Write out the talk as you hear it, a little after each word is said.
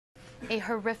A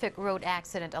horrific road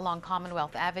accident along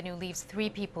Commonwealth Avenue leaves 3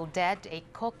 people dead, a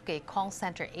cook, a call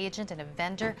center agent, and a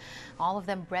vendor, all of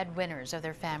them breadwinners of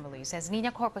their families. As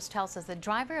Nina Corpus tells us, the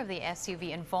driver of the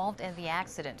SUV involved in the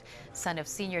accident, son of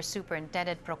Senior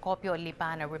Superintendent Procopio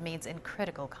Lipana, remains in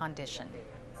critical condition.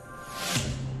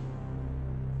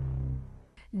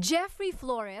 Jeffrey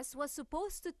Flores was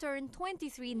supposed to turn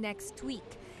 23 next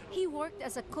week. He worked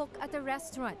as a cook at a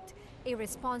restaurant. A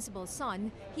responsible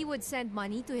son, he would send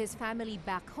money to his family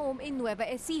back home in Nueva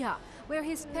Ecija, where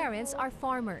his parents are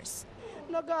farmers.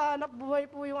 Naghahanap buhay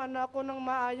po yung anak ko ng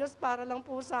maayos para lang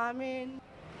po sa amin.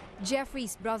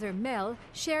 Jeffrey's brother Mel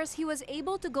shares he was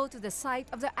able to go to the site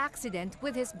of the accident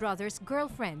with his brother's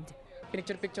girlfriend.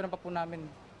 Pinicture-picture pa po namin.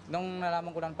 Nung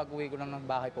nalaman ko lang pag-uwi ko lang ng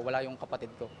bahay po, wala yung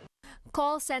kapatid ko.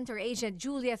 Call center agent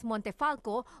Juliet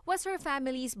Montefalco was her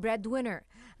family's breadwinner.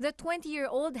 The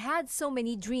 20-year-old had so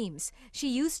many dreams.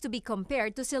 She used to be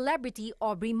compared to celebrity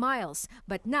Aubrey Miles,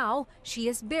 but now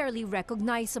she is barely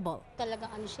recognizable.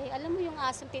 Talagang ano siya, alam mo yung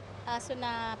aso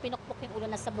na pinukpok yung ulo,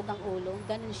 nasabog ang ulo,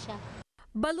 ganun siya.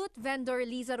 Balut vendor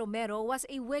Liza Romero was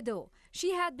a widow.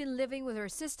 She had been living with her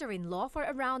sister-in-law for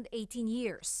around 18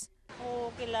 years.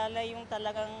 O kilala yung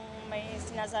talagang may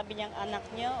sinasabi niyang anak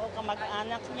niya o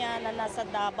kamag-anak niya na nasa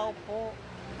Davao po.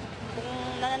 Kung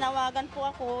nananawagan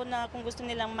po ako na kung gusto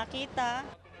nilang makita.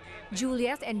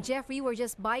 Juliet and Jeffrey were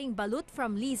just buying balut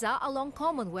from Liza along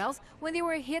Commonwealth when they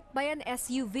were hit by an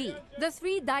SUV. The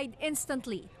 3 died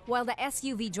instantly, while the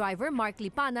SUV driver, Mark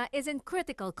Lipana, is in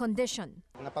critical condition.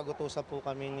 Napag-utusan po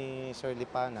kami ni Sir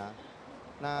Lipana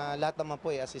na lahat naman po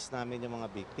i-assist namin yung mga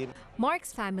victim. Mark's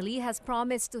family has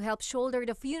promised to help shoulder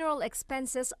the funeral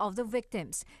expenses of the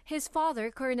victims. His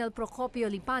father, Colonel Procopio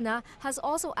Lipana, has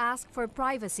also asked for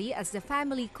privacy as the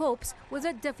family copes with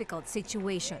a difficult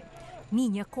situation.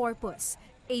 Nina Corpus,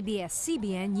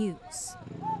 ABS-CBN News.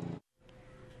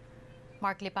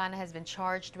 Mark Lipana has been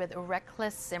charged with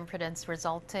reckless imprudence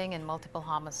resulting in multiple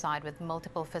homicide with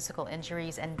multiple physical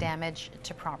injuries and damage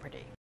to property.